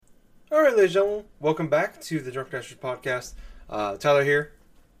All right, ladies and gentlemen, welcome back to the Drunk Nesters podcast. Tyler here,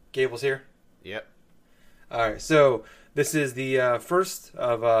 Gable's here. Yep. All right, so this is the first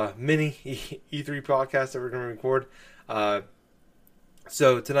of a mini E3 podcast that we're going to record.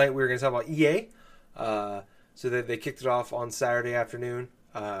 So tonight we're going to talk about EA. So they kicked it off on Saturday afternoon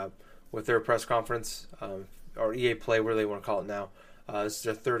with their press conference, or EA Play, whatever they want to call it now. This is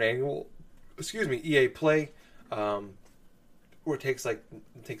their third annual, EA Play. Where it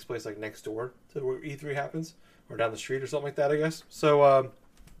takes place like next door to where E3 happens, or down the street or something like that, I guess. So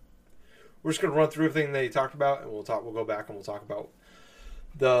we're just gonna run through everything they talked about, and we'll go back and we'll talk about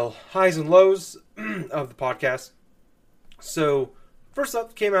the highs and lows of the podcast. So first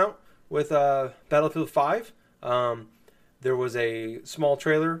up, came out with Battlefield 5. There was a small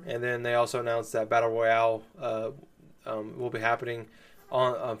trailer, and then they also announced that Battle Royale will be happening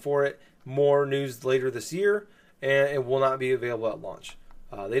for it. More news later this year. And it will not be available at launch.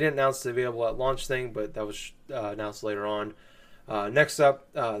 They didn't announce the available at launch thing, but that was announced later on. Next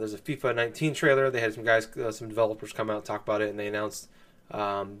up, there's a FIFA 19 trailer. They had some developers come out and talk about it, and they announced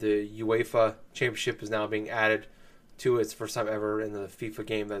the UEFA Championship is now being added to it. It's the first time ever in the FIFA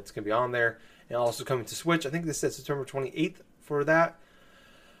game that's going to be on there. And also coming to Switch. I think this said September 28th for that.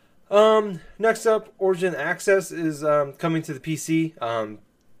 Next up, Origin Access is coming to the PC.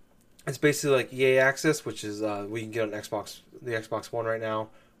 It's basically like EA Access, which is we can get on the Xbox One right now,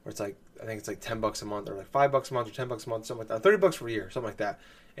 where it's like I think it's like $10 a month, or like $5 a month, or $10 a month, something like that, $30 for a year, something like that.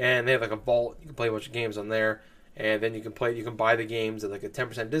 And they have like a vault. You can play a bunch of games on there, and then you can buy the games at like a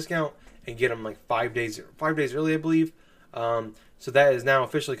 10% discount and get them like 5 days early, I believe. So that is now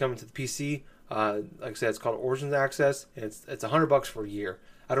officially coming to the PC. Like I said, it's called Origins Access, and it's $100 for a year.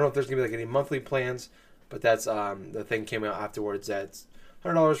 I don't know if there's gonna be like any monthly plans, but that's the thing came out afterwards. That's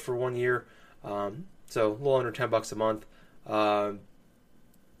 $100 for 1 year, so a little under $10 a month.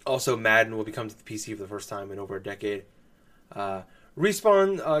 Also, Madden will be coming to the PC for the first time in over a decade.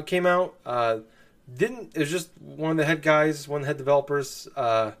 Respawn came out. It was just one of the head guys, one of the head developers,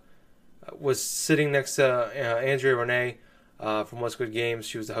 was sitting next to Andrea Renee from What's Good Games.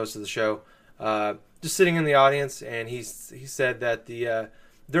 She was the host of the show. Just sitting in the audience, and he said that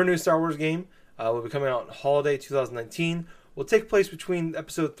their new Star Wars game will be coming out in holiday 2019. Will take place between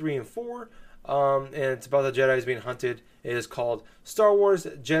episode 3 and 4, and it's about the Jedi's being hunted. It is called Star Wars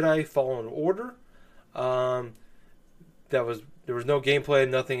Jedi Fallen Order. There was no gameplay,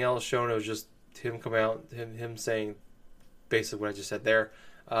 nothing else shown. It was just him coming out, him saying basically what I just said there.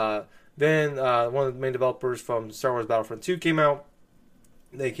 Then one of the main developers from Star Wars Battlefront 2 came out.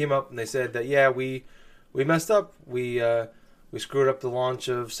 They came up and they said that we messed up. We screwed up the launch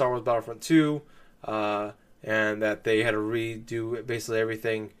of Star Wars Battlefront 2. And that they had to redo basically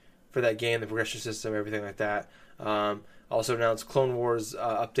everything for that game, the progression system, everything like that. Also announced Clone Wars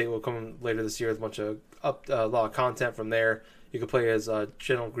update will come later this year with a bunch of a lot of content from there. You can play as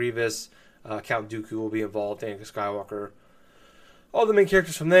General Grievous, Count Dooku will be involved, Anakin Skywalker. All the main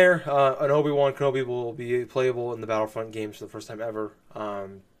characters from there. And Obi-Wan Kenobi will be playable in the Battlefront games for the first time ever.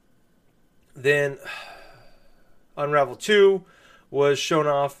 Then Unravel 2 was shown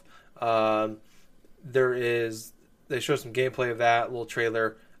off. They show some gameplay of that, a little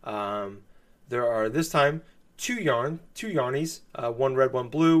trailer. There are this time two Yarnies, one red, one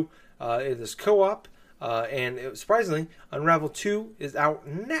blue. It is co-op, and surprisingly, Unravel 2 is out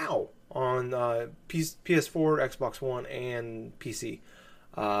now on PS4, Xbox One, and PC.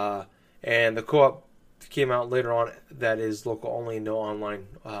 And the co-op came out later on. That is local only, no online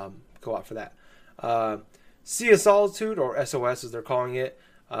co-op for that. Sea of Solitude, or SOS as they're calling it.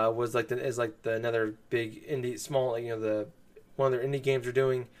 Was like another big indie, small, one of their indie games are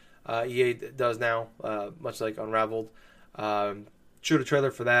doing. EA does now, much like Unraveled. Showed a trailer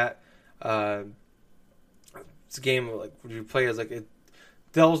for that. It's a game like you play as it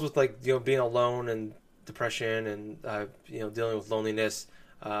delves with being alone and depression and dealing with loneliness.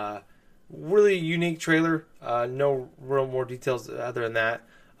 Really unique trailer. No real more details other than that.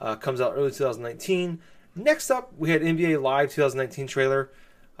 Comes out early 2019. Next up, we had NBA Live 2019 trailer.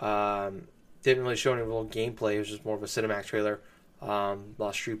 Didn't really show any real gameplay. It was just more of a cinematic trailer.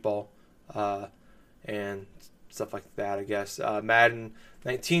 Lost Street Ball, and stuff like that, I guess. Madden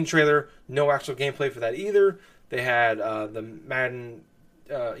 19 trailer. No actual gameplay for that either. They had the Madden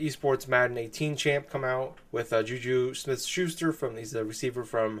esports Madden 18 champ come out with Juju Smith-Schuster he's a receiver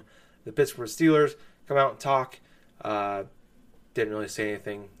from the Pittsburgh Steelers, come out and talk. Didn't really say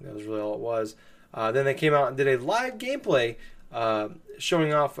anything. That was really all it was. Then they came out and did a live gameplay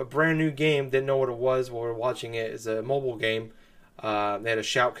showing off a brand new game. Didn't know what it was while we were watching it. It's a mobile game. They had a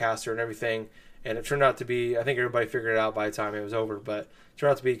shoutcaster and everything. and it turned out to be, I think everybody figured it out by the time it was over, but it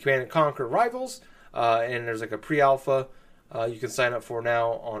turned out to be Command & Conquer Rivals, and there's like a pre-alpha you can sign up for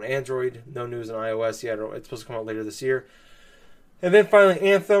now on Android. No news on iOS yet. It's supposed to come out later this year. And then finally,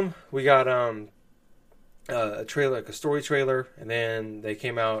 Anthem. We got a trailer, like a story trailer, and then they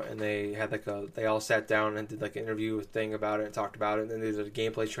came out and they had they all sat down and did like an interview thing about it and talked about it, and then they did a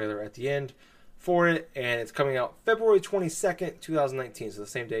gameplay trailer at the end for it, and it's coming out February 22nd, 2019, so the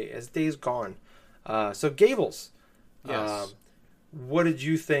same day as Days Gone. So Gables, Yes. What did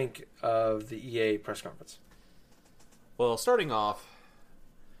you think of the EA press conference? Well, starting off,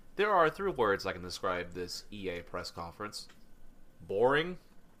 there are 3 words I can describe this EA press conference. Boring,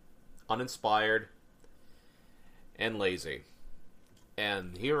 uninspired, and lazy.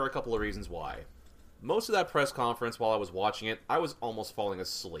 And here are a couple of reasons why. Most of that press conference, while I was watching it, I was almost falling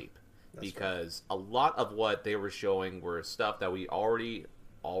asleep. Because a lot of what they were showing were stuff that we already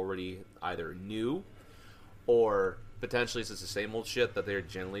either knew or potentially it's just the same old shit that they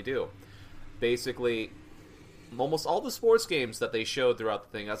generally do. Basically, almost all the sports games that they showed throughout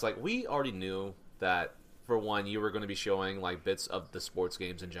the thing, I was like, we already knew that, for one, you were going to be showing like bits of the sports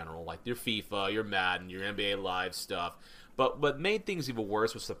games in general, like your FIFA, your Madden, your NBA Live stuff. But what made things even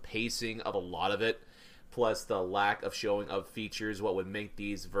worse was the pacing of a lot of it, plus the lack of showing of features, what would make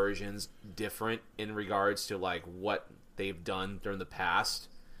these versions different in regards to like what they've done during the past.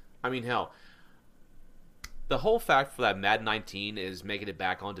 I mean, hell, the whole fact for that Madden 19 is making it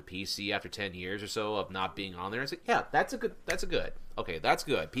back onto PC after 10 years or so of not being on there. It's like, yeah, that's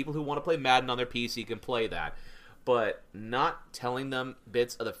good. People who want to play Madden on their PC can play that. But not telling them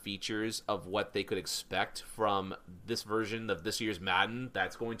bits of the features of what they could expect from this version of this year's Madden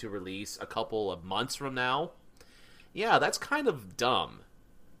that's going to release a couple of months from now, yeah, that's kind of dumb,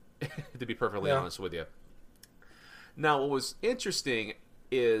 to be perfectly honest with you. Now, what was interesting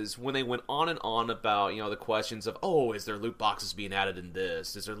is when they went on and on about, the questions of, is there loot boxes being added in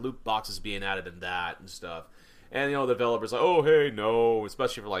this? Is there loot boxes being added in that and stuff? And, the developers like, oh, hey, no,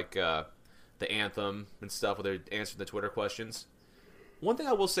 especially for, like, the Anthem and stuff where they're answering the Twitter questions. One thing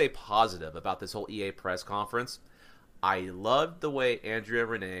I will say positive about this whole EA press conference, I loved the way Andrea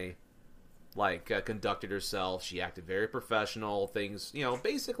Renee conducted herself. She acted very professional. Things,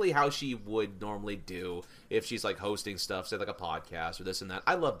 basically how she would normally do if she's like hosting stuff, say like a podcast or this and that.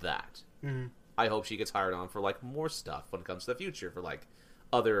 I love that. Mm-hmm. I hope she gets hired on for like more stuff when it comes to the future for like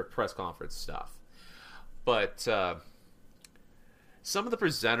other press conference stuff. But some of the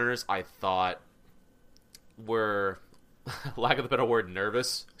presenters I thought were, lack of a better word,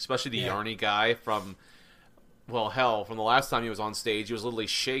 nervous. Especially the Yarny guy from the last time he was on stage, he was literally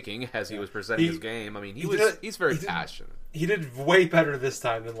shaking as he was presenting his game. I mean, he's very passionate. He did way better this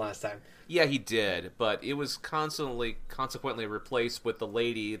time than last time. Yeah, he did, but it was consequently replaced with the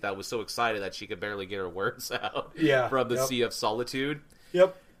lady that was so excited that she could barely get her words out from the Sea of Solitude.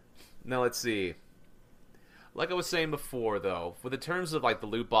 Yep. Now, let's see. Like I was saying before, though, with the terms of like the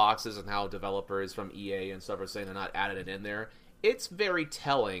loot boxes and how developers from EA and stuff are saying they're not adding it in there, it's very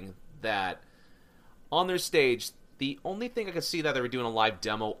telling that on their stage, the only thing I could see that they were doing a live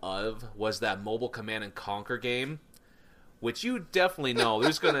demo of was that mobile Command & Conquer game, which you definitely know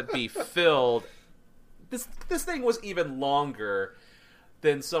there's going to be filled. This thing was even longer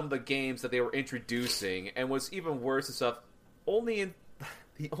than some of the games that they were introducing, and was even worse and stuff.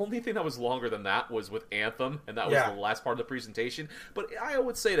 The only thing that was longer than that was with Anthem, and that was the last part of the presentation. But I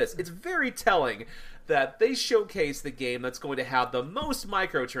would say this, it's very telling that they showcase the game that's going to have the most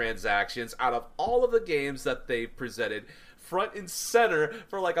microtransactions out of all of the games that they presented, front and center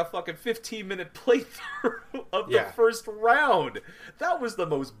for like a fucking 15-minute playthrough of the first round. That was the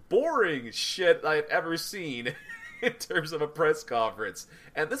most boring shit I've ever seen in terms of a press conference.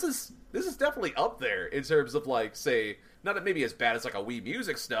 And this is definitely up there in terms of like, say, not maybe as bad as like a Wii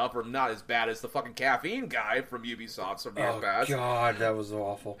Music stuff, or not as bad as the fucking Caffeine guy from Ubisoft from years past. Oh god, that was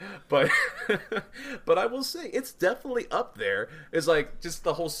awful. But I will say, it's definitely up there. It's like just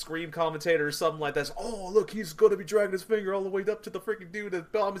the whole Scream commentator or something like that. Oh, look, he's going to be dragging his finger all the way up to the freaking dude to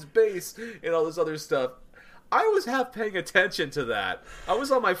bomb his base and all this other stuff. I was half paying attention to that. I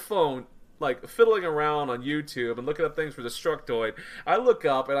was on my phone, like, fiddling around on YouTube and looking up things for Destructoid. I look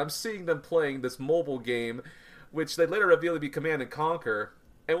up and I'm seeing them playing this mobile game, which they later revealed to be Command & Conquer.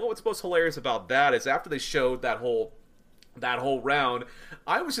 And what was most hilarious about that is after they showed that whole round,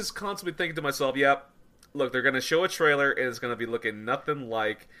 I was just constantly thinking to myself, yep, look, they're going to show a trailer and it's going to be looking nothing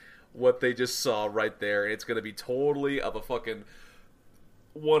like what they just saw right there. And it's going to be totally of a fucking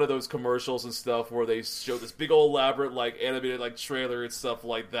one of those commercials and stuff where they show this big old elaborate like animated like trailer and stuff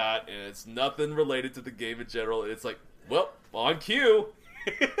like that. And it's nothing related to the game in general. And it's like, well, on cue.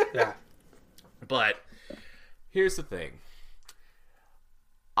 Yeah. But here's the thing.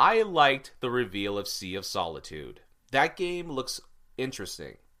 I liked the reveal of Sea of Solitude. That game looks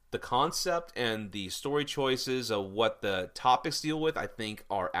interesting. The concept and the story choices of what the topics deal with, I think,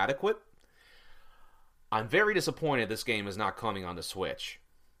 are adequate. I'm very disappointed this game is not coming on the Switch.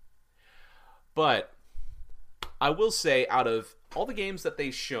 But I will say, out of all the games that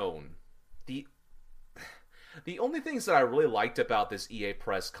they've shown, the only things that I really liked about this EA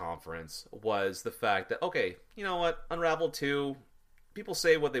press conference was the fact that, okay, you know what, Unravel 2, people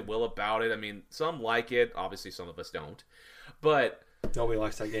say what they will about it. I mean, some like it. Obviously, some of us don't. But nobody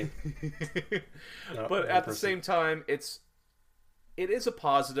likes that game. But at the same time, it is a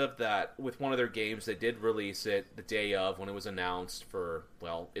positive that with one of their games, they did release it the day of when it was announced for,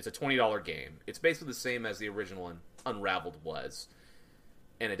 well, it's a $20 game. It's basically the same as the original Unraveled was.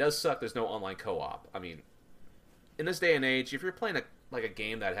 And it does suck there's no online co-op. I mean, in this day and age, if you're playing a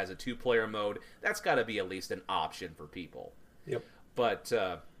game that has a 2-player mode, that's got to be at least an option for people. Yep. But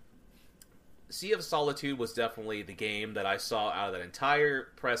Sea of Solitude was definitely the game that I saw out of that entire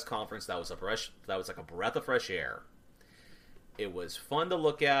press conference that was like a breath of fresh air. It was fun to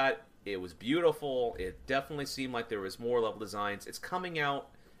look at. It was beautiful. It definitely seemed like there was more level designs. It's coming out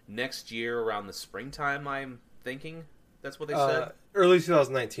next year around the springtime, I'm thinking. That's what they said? Early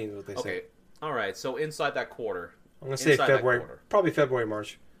 2019 is what they said. Okay. All right. So inside that quarter. I'm going to say February. Probably February,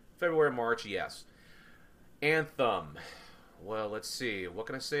 March. February, March, yes. Anthem. Well, let's see. What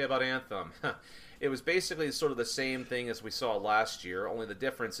can I say about Anthem? It was basically sort of the same thing as we saw last year, only the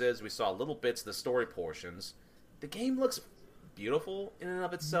difference is we saw little bits of the story portions. The game looks beautiful in and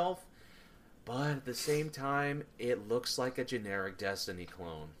of itself, but at the same time, it looks like a generic Destiny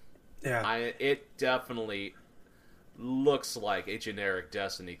clone. Yeah. It definitely looks like a generic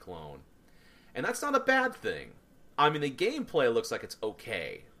Destiny clone. And that's not a bad thing. I mean, the gameplay looks like it's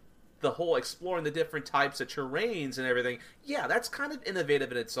okay. The whole exploring the different types of terrains and everything, yeah, that's kind of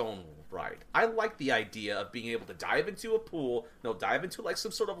innovative in its own right. I like the idea of being able to dive into a pool, dive into like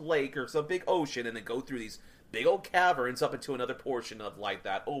some sort of lake or some big ocean and then go through these big old caverns up into another portion of like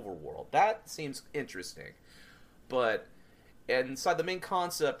that overworld. That seems interesting. But inside the main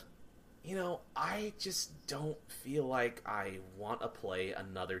concept, I just don't feel like I want to play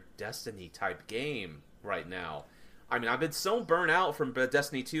another Destiny type game right now. I mean, I've been so burnt out from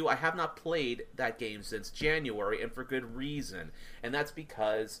Destiny 2, I have not played that game since January, and for good reason. And that's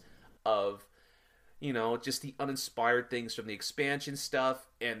because of, just the uninspired things from the expansion stuff.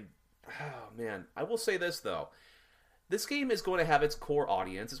 And, oh man, I will say this, though. This game is going to have its core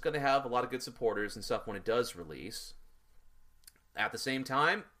audience. It's going to have a lot of good supporters and stuff when it does release. At the same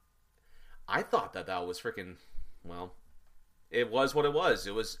time, I thought that was freaking, well, it was what it was.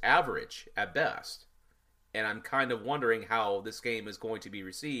 It was average at best. And I'm kind of wondering how this game is going to be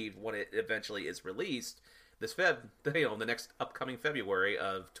received when it eventually is released the next upcoming February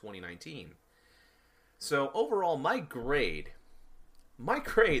of 2019. So overall, my grade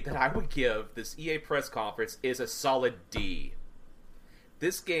that I would give this EA press conference is a solid D.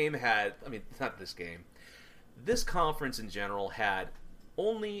 This conference in general had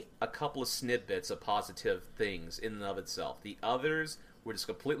only a couple of snippets of positive things in and of itself. The others were just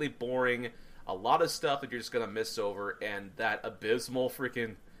completely boring. A lot of stuff that you're just gonna miss over, and that abysmal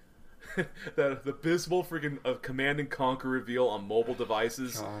freaking of Command and Conquer reveal on mobile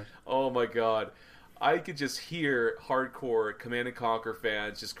devices. God. Oh my god. I could just hear hardcore Command and Conquer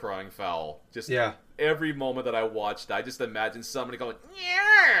fans just crying foul. Every moment that I watched, I just imagine somebody going,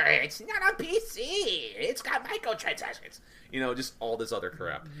 "Yeah, it's not on PC. It's got microtransactions." Just all this other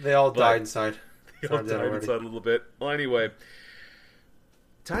crap. They all died inside. They all died inside a little bit. Well, anyway,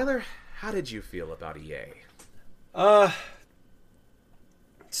 Tyler, how did you feel about EA?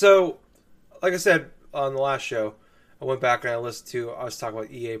 So, like I said on the last show, I went back and I was talking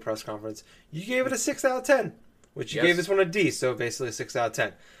about EA press conference. You gave it a 6 out of 10, which you gave this one a D, so basically a 6 out of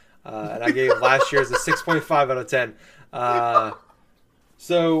 10. And I gave last year's a 6.5 out of 10.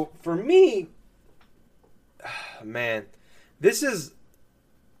 So, for me, man, it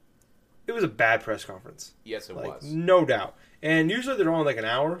was a bad press conference. Yes, it was. No doubt. And usually they're only like an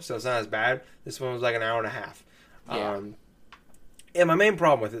hour, so it's not as bad. This one was like an hour and a half. Yeah. And my main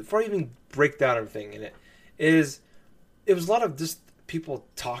problem with it, before I even break down everything in it, is it was a lot of just people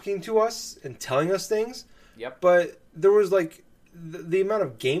talking to us and telling us things. Yep. But there was like the amount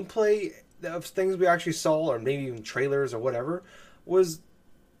of gameplay of things we actually saw, or maybe even trailers or whatever, was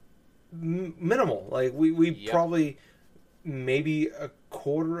minimal. Like we probably maybe a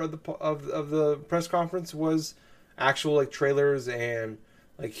quarter of the press conference was actual like trailers and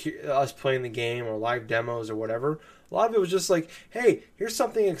like us playing the game or live demos or whatever. A lot of it was just like, hey, here's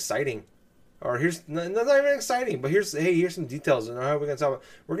something exciting. Or here's that's not even exciting, but here's some details and how we're gonna talk about.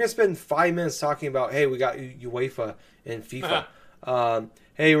 We're gonna spend 5 minutes talking about we got UEFA and FIFA.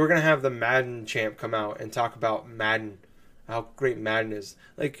 Hey, we're gonna have the Madden champ come out and talk about Madden, how great Madden is.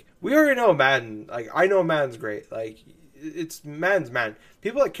 Like we already know Madden. Like I know Madden's great. Like it's Madden's Madden.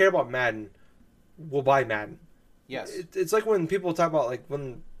 People that care about Madden will buy Madden. Yes, it's like when people talk about like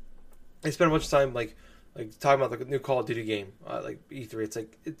when they spend a bunch of time like talking about the new Call of Duty game, like E3. It's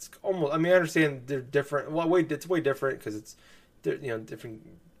like it's almost. I mean, I understand they're different. Well, it's way different because it's different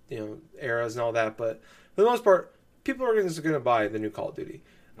eras and all that. But for the most part, people are just going to buy the new Call of Duty.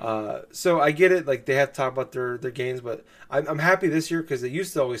 So I get it. Like they have to talk about their games, but I'm happy this year because they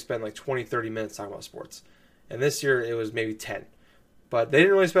used to always spend like 20, 30 minutes talking about sports, and this year it was maybe 10. But they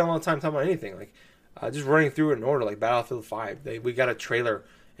didn't really spend a lot of time talking about anything. Like just running through it in order, like Battlefield 5. We got a trailer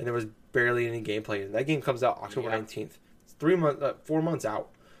and there was barely any gameplay. And that game comes out October 19th. It's 4 months out,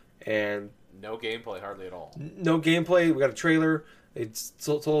 and no gameplay hardly at all. No gameplay. We got a trailer. They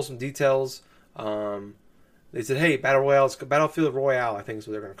told us some details. They said, "Hey, Battlefield Royale, I think is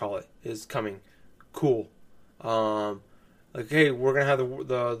what they're going to call it, is coming. Cool. Like, hey, we're going to have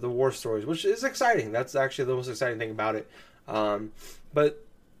the war stories, which is exciting. That's actually the most exciting thing about it. But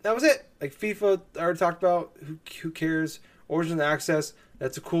that was it. Like FIFA, I already talked about. Who cares? Origin Access.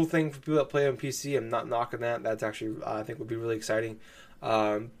 That's a cool thing for people that play on PC. I'm not knocking that. That's actually, I think, would be really exciting.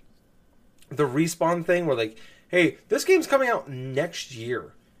 The Respawn thing where, like, hey, this game's coming out next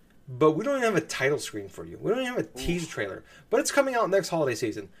year, but we don't even have a title screen for you. We don't even have a teaser trailer, but it's coming out next holiday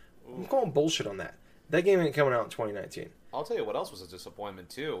season. I'm calling bullshit on that. That game ain't coming out in 2019. I'll tell you what else was a disappointment,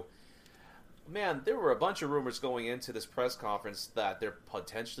 too. Man, there were a bunch of rumors going into this press conference that there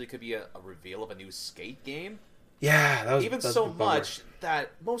potentially could be a reveal of a new Skate game. Yeah, that was even so much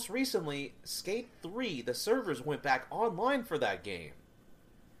that most recently, Skate 3, the servers went back online for that game.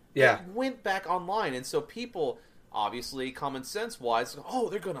 Yeah, it went back online, and so people, obviously, common sense wise,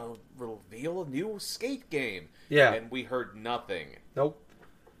 they're gonna reveal a new Skate game. Yeah, and we heard nothing. Nope,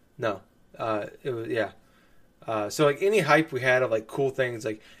 no. It was so like any hype we had of like cool things,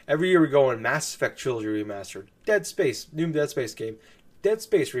 like every year we go in Mass Effect Trilogy Remastered, Dead Space, new Dead Space game, Dead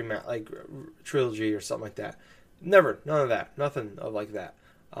Space trilogy or something like that. None of that. Nothing of like that.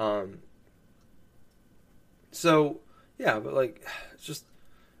 So yeah, but like just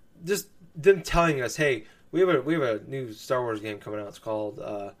them telling us, hey, we have a new Star Wars game coming out. It's called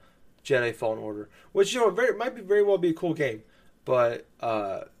Jedi Fallen Order, which might very well be a cool game, but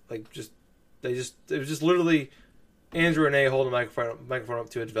it was just literally Andrew and A holding a microphone up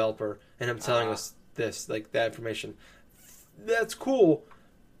to a developer and him telling us that information. That's cool.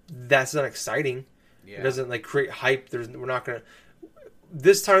 That's not exciting. Yeah. It doesn't like create hype. We're not gonna.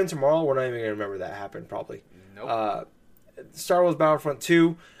 This time tomorrow, we're not even gonna remember that happened. Probably. Nope. Star Wars Battlefront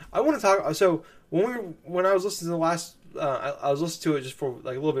 2. I want to talk. So when I was listening to the last, I was listening to it just for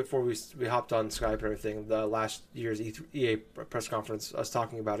like a little bit before we hopped on Skype and everything. The last year's EA press conference, I was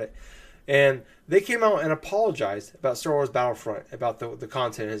talking about it, and they came out and apologized about Star Wars Battlefront, about the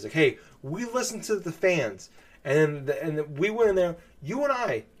content. It's like, hey, we listened to the fans. And then we went in there. You and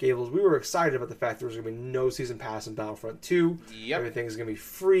I, Gables, we were excited about the fact there was going to be no season pass in Battlefront 2. Yep. Everything's going to be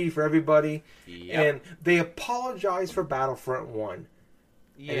free for everybody. Yep. And they apologized for Battlefront 1.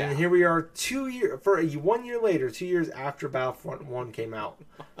 Yeah. And here we are 1 year later, 2 years after Battlefront 1 came out.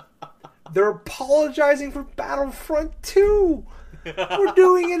 They're apologizing for Battlefront 2. We're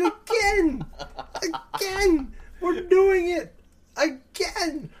doing it again. Again. We're doing it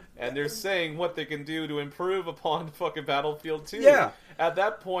again. And they're saying what they can do to improve upon fucking Battlefield 2. Yeah. At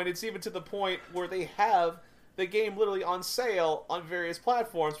that point, it's even to the point where they have the game literally on sale on various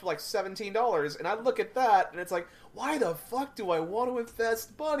platforms for like $17. And I look at that, and it's like, why the fuck do I want to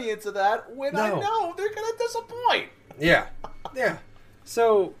invest money into that when I know they're going to disappoint? Yeah. Yeah.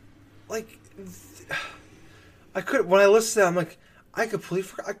 So, like, when I listened to that, I'm like, I completely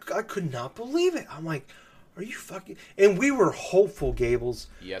forgot. I could not believe it. I'm like, are you fucking... And we were hopeful, Gables.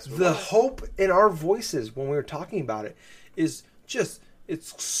 Yes, we The were. hope in our voices when we were talking about it is just...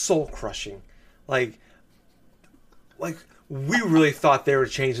 It's soul-crushing. Like, we really thought they were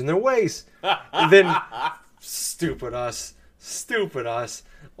changing their ways. And then, stupid us.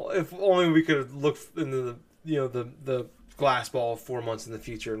 If only we could have looked into the glass ball 4 months in the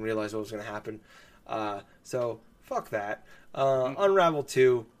future and realized what was going to happen. So, fuck that. Unravel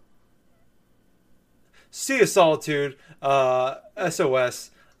 2... Sea of Solitude,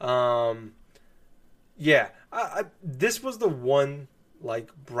 SOS. Yeah, this was the one like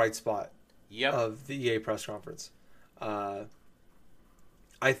bright spot of the EA press conference. It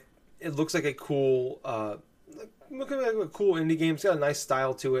looks like a cool, looking like a cool indie game. It's got a nice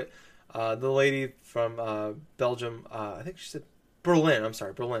style to it. The lady from Belgium, I think she said Berlin. I'm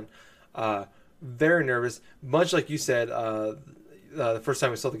sorry, Berlin. Very nervous, much like you said. The first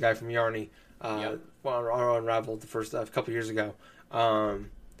time we saw the guy from Yarny, Unraveled the first a couple years ago.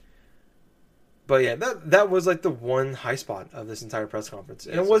 But yeah, that was like the one high spot of this entire press conference,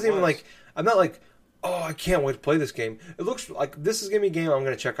 and it wasn't even like I'm not like, oh, I can't wait to play this game. It looks like this is gonna be a game I'm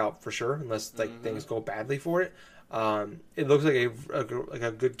gonna check out for sure, unless like things go badly for it. It looks like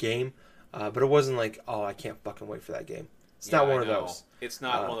a good game, but it wasn't like, oh, I can't fucking wait for that game. It's not one of those. It's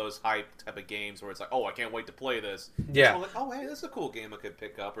not one of those hype type of games where it's like, oh, I can't wait to play this. Yeah. Like, oh, hey, this is a cool game I could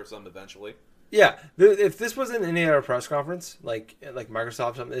pick up or something eventually. Yeah. If this wasn't any other press conference, like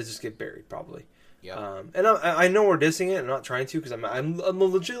Microsoft, something, it'd just get buried probably. Yeah. And I know we're dissing it. I'm not trying to because I'm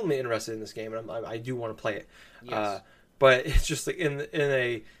legitimately interested in this game and I do want to play it. Yes. But it's just like in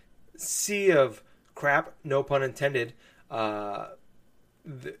a sea of crap, no pun intended.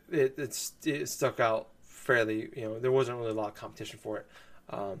 It stuck out fairly. There wasn't really a lot of competition for it.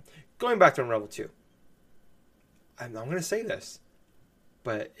 Going back to Unravel 2, I'm going to say this,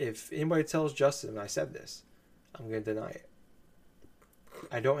 but if anybody tells Justin I said this, I'm going to deny it.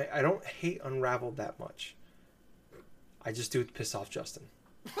 I don't hate Unraveled that much. I just do it to piss off Justin.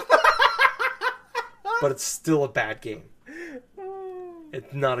 But it's still a bad game.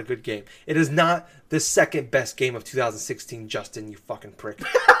 It's not a good game. It is not the second best game of 2016, Justin, you fucking prick.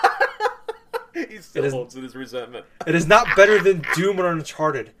 He still holds in his resentment. It is not better than Doom or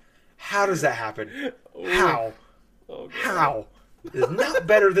Uncharted. How does that happen? How? Oh, How? It is not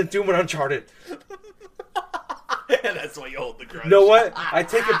better than Doom and Uncharted. And that's why you hold the grudge. You know what? I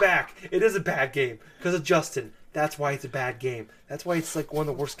take it back. It is a bad game because of Justin. That's why it's a bad game. That's why it's like one of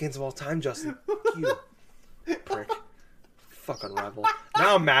the worst games of all time, Justin. Fuck you, prick. Fuck Unravel.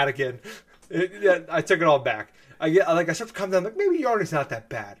 Now I'm mad again. I took it all back. I start to come down. Like maybe Yarny's not that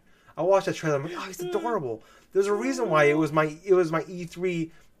bad. I watched that trailer. I'm like, oh, he's adorable. There's a reason why it was my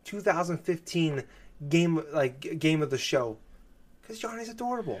E3 2015 game of the show because Yarny's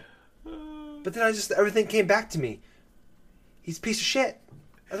adorable. But then everything came back to me. He's a piece of shit.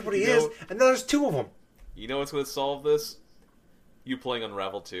 That's what he is. And now there's two of them. You know what's going to solve this? You playing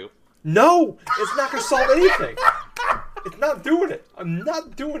Unravel 2. No! It's not going to solve anything. It's not doing it. I'm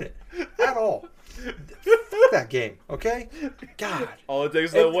not doing it at all. Fuck that game, okay? God. All it takes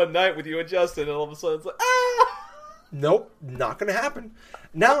is that one night with you and Justin, and all of a sudden it's like, ah! Nope, not going to happen.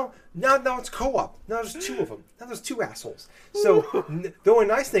 Now it's co-op. Now there's two of them. Now there's two assholes. So the only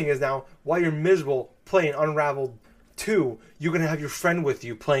nice thing is now, while you're miserable playing Unraveled 2, you're going to have your friend with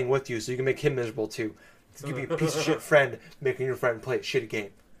you playing with you, so you can make him miserable too. You can be a piece of shit friend making your friend play a shitty game.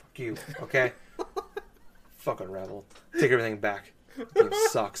 Fuck you, okay? Fuck Unraveled. Take everything back. Game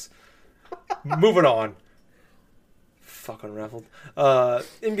sucks. Moving on. Fuck Unraveled.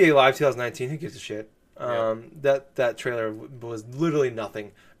 NBA Live 2019, who gives a shit? That trailer was literally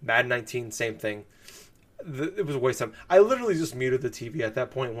nothing. Madden 19, same thing. It was a waste of time. I literally just muted the TV at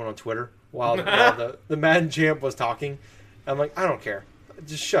that point and went on Twitter while the Madden champ was talking. I'm like, I don't care.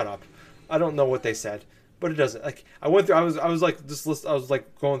 Just shut up. I don't know what they said, but it doesn't. Like I went through. I was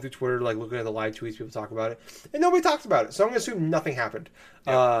like going through Twitter, like looking at the live tweets people talk about it, and nobody talks about it. So I'm gonna assume nothing happened.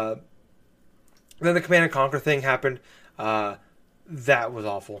 Yeah. Then the Command and Conquer thing happened. That was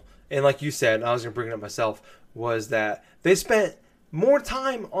awful. And like you said, and I was going to bring it up myself, was that they spent more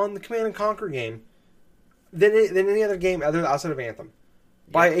time on the Command and Conquer game than any other game outside of Anthem.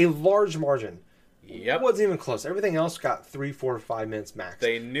 Yep. By a large margin. Yep. It wasn't even close. Everything else got 3, 4, 5 minutes max.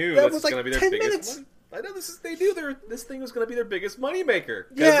 They knew that was going to be their 10 biggest minutes. I know they knew this thing was going to be their biggest moneymaker.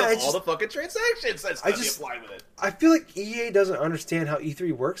 Yeah, all the fucking transactions that's going to be applied with it. I feel like EA doesn't understand how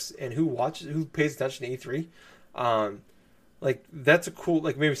E3 works and who pays attention to E3. Like, that's a cool,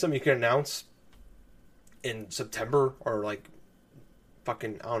 like, maybe something you can announce in September or, like,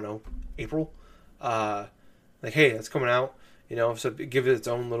 fucking, I don't know, April. Like, hey, that's coming out, so give it its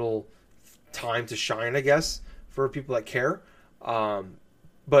own little time to shine, I guess, for people that care.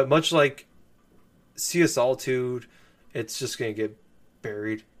 But much like Sea of Solitude, it's just going to get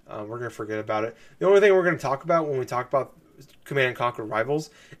buried. We're going to forget about it. The only thing we're going to talk about when we talk about Command and Conquer Rivals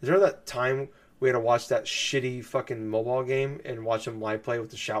is there that time we had to watch that shitty fucking mobile game and watch them live play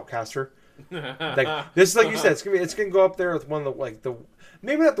with the Shoutcaster. Like this, like you said, it's gonna go up there with one of the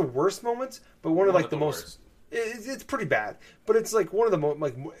maybe not the worst moments, but one of the most. It's pretty bad, but it's like one of the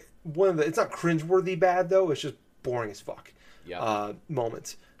It's not cringeworthy bad though. It's just boring as fuck. Yeah.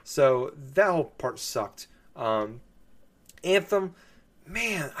 Moments. So that whole part sucked. Anthem,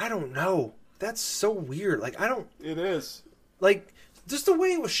 man, I don't know. That's so weird. It is. Just the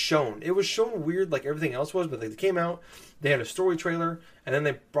way it was shown. It was shown weird like everything else was, but they came out, they had a story trailer, and then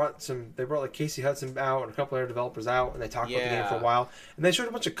they brought like Casey Hudson out and a couple other developers out, and they talked about the game for a while, and they showed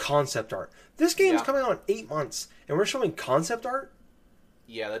a bunch of concept art. This game's coming out in 8 months, and we're showing concept art.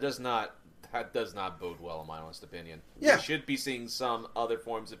 Yeah, that does not bode well, in my honest opinion. Yeah. We should be seeing some other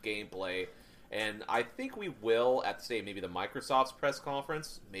forms of gameplay, and I think we will at, say, maybe the Microsoft's press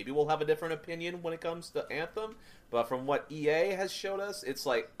conference. Maybe we'll have a different opinion when it comes to Anthem, but from what EA has showed us, it's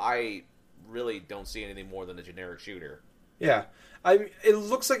like I really don't see anything more than a generic shooter. Yeah, it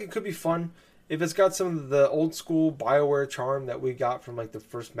looks like it could be fun if it's got some of the old school BioWare charm that we got from like the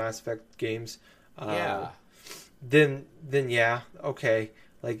first Mass Effect games. Then yeah, okay.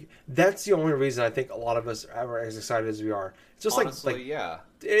 Like that's the only reason I think a lot of us are as excited as we are. It's just Honestly, yeah.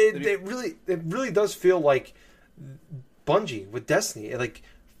 It really does feel like Bungie with Destiny, like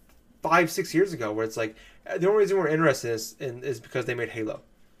 5-6 years ago, where it's like the only reason we're interested is because they made Halo,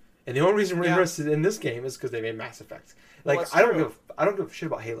 and the only reason we're interested in this game is because they made Mass Effect. Like well, I don't give a shit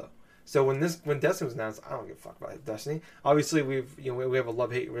about Halo. So when Destiny was announced, I don't give a fuck about Destiny. Obviously, we have a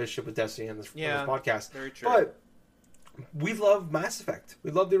love-hate relationship with Destiny on this podcast. Very true. But we love Mass Effect.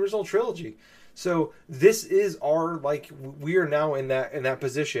 We love the original trilogy. So this is our we are now in that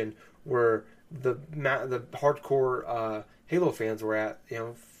position where the hardcore Halo fans were at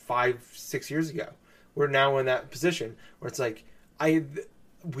 5-6 years ago. We're now in that position where it's like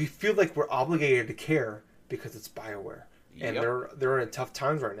we feel like we're obligated to care because it's BioWare and they're in tough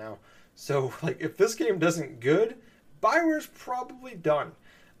times right now. So if this game doesn't good, BioWare's probably done.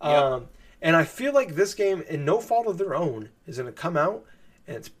 Yep. And I feel like this game, in no fault of their own, is going to come out,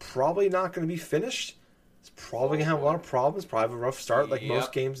 and it's probably not going to be finished. It's probably going to have a lot of problems, probably have a rough start, like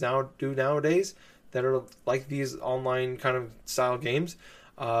most games do nowadays that are like these online kind of style games.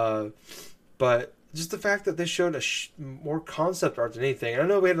 But just the fact that they showed more concept art than anything. I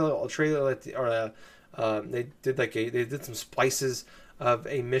know we had a trailer, they did some splices of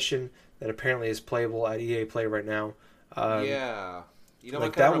a mission that apparently is playable at EA Play right now. You know what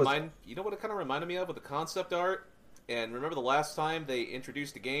it kind of reminded me of with the concept art? And remember the last time they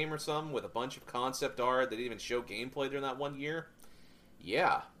introduced a game or something with a bunch of concept art that didn't even show gameplay during that 1 year?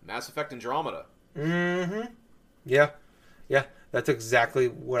 Yeah, Mass Effect Andromeda. Mm-hmm. Yeah. That's exactly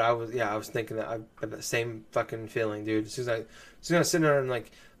what I was. Yeah, I was thinking that. I had the same fucking feeling, dude. As soon as I sit there and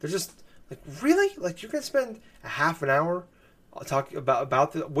they're just really you're gonna spend a half an hour talking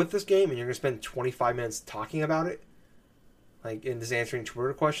with this game, and you're gonna spend 25 minutes talking about it. And just answering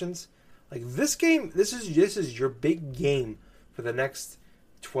Twitter questions. This game, this is your big game for the next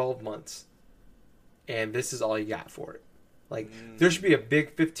 12 months. And this is all you got for it. There should be a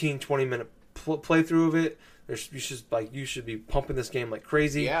big 15-20 minute playthrough of it. You should be pumping this game like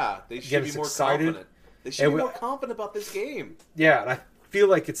crazy. Yeah, they should be more confident. They should be more confident about this game. Yeah, and I feel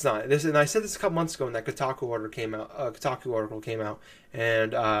like it's not. And I said this a couple months ago when that Kotaku article came out,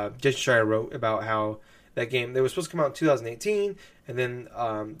 and Jason Schreier wrote about how that game, they were supposed to come out in 2018, and then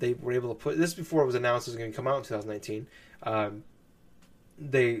they were able to put this before it was announced it was going to come out in 2019.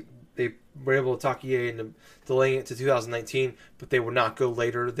 They were able to talk EA into delaying it to 2019, but they would not go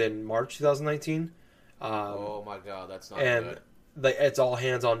later than March 2019. Oh my god, that's not good. It's all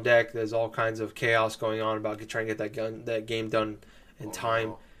hands on deck. There's all kinds of chaos going on about trying to get that game done in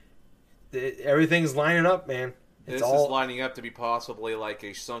time. No. Everything's lining up, man. This is lining up to be possibly like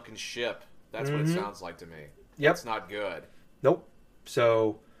a sunken ship. That's what it sounds like to me. Yep. That's not good. Nope.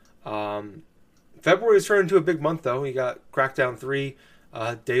 So, February is turning into a big month, though. You got Crackdown 3,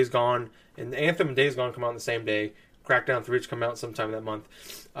 Days Gone, and Anthem and Days Gone come out on the same day. Crackdown 3 should come out sometime that month.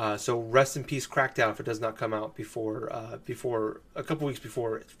 So rest in peace, Crackdown, if it does not come out before a couple weeks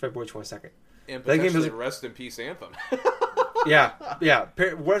before February 22nd. And potentially rest in peace, Anthem. yeah.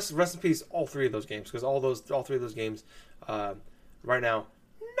 Rest in peace, all three of those games, because all three of those games, right now,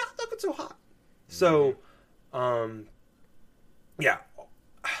 not looking so hot. So, yeah,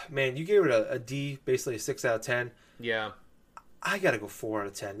 man, you gave it a D, basically a 6 out of 10. Yeah, I gotta go 4 out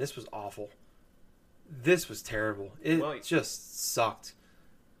of 10. This was awful. This was terrible. It just sucked.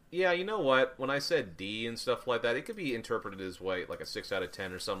 Yeah, you know what? When I said D and stuff like that, it could be interpreted as like a 6 out of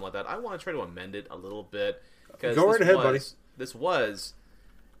 10 or something like that. I want to try to amend it a little bit. Go right ahead, buddy. This was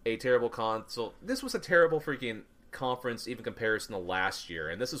a terrible console. This was a terrible freaking conference, even comparison to last year.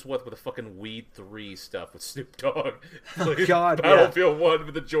 And this is with the fucking Weed 3 stuff with Snoop Dogg. Oh, God, Battlefield 1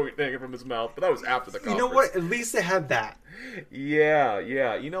 with the joint hanging from his mouth. But that was after the conference. You know what? At least they had that. Yeah.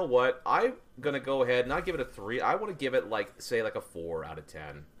 You know what? I'm going to go ahead and not give it a 3. I want to give it, say a 4 out of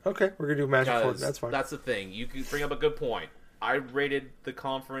 10. Okay, we're going to do Magic 4. That's fine. That's the thing. You can bring up a good point. I rated the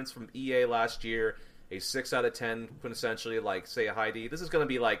conference from EA last year a 6 out of 10, quintessentially, say a high D. This is going to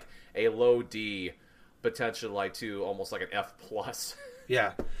be a low D potential like to almost like an F plus.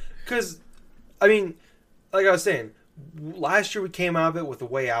 Yeah, because I mean, like I was saying, last year we came out of it with The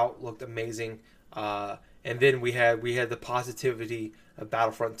Way Out, looked amazing, and then we had the positivity of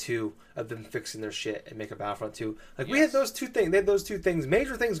Battlefront 2 of them fixing their shit and making Battlefront 2. Like we had those two things. They had those two things,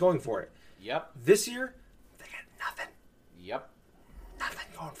 major things going for it. Yep. This year, they got nothing. Yep. Nothing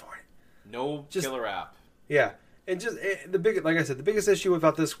going for it. No killer app. Yeah. And just like I said, the biggest issue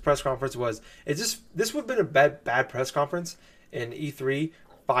about this press conference was this would have been a bad press conference in E3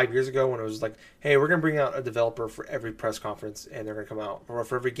 5 years ago when it was like, hey, we're gonna bring out a developer for every press conference and they're gonna come out or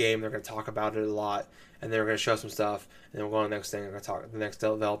for every game, they're gonna talk about it a lot and they're gonna show some stuff and then we'll go on the next thing, the next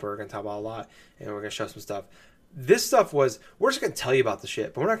developer, we're gonna talk about a lot and we're gonna show some stuff. This stuff was, we're just gonna tell you about the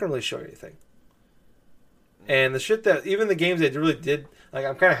shit, but we're not gonna really show you anything. And the shit that even the games they really did, like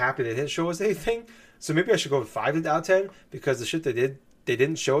I'm kind of happy they didn't show us anything. So maybe I should go with 5 out of 10 because the shit they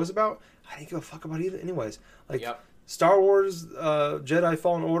didn't show us about, I didn't give a fuck about either. Anyways, like Star Wars Jedi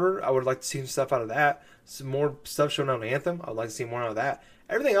Fallen Order, I would like to see some stuff out of that. Some more stuff shown on Anthem, I'd like to see more out of that.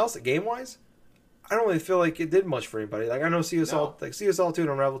 Everything else, game wise, I don't really feel like it did much for anybody. Like I know CSL 2 and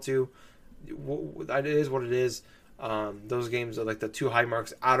Unravel 2, it is what it is. Those games are like the 2 high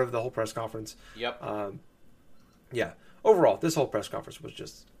marks out of the whole press conference. Yep. Yeah. Overall, this whole press conference was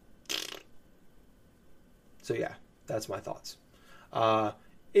just. So yeah, that's my thoughts.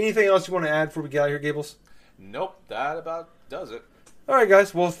 Anything else you want to add before we get out of here, Gables? Nope, that about does it. All right,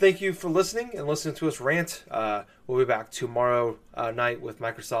 guys. Well, thank you for listening and listening to us rant. We'll be back tomorrow night with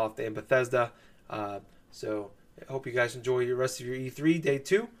Microsoft and Bethesda. So I hope you guys enjoy the rest of your E3 day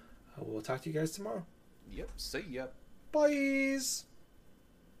 2. We'll talk to you guys tomorrow. Yep. See ya. Bye.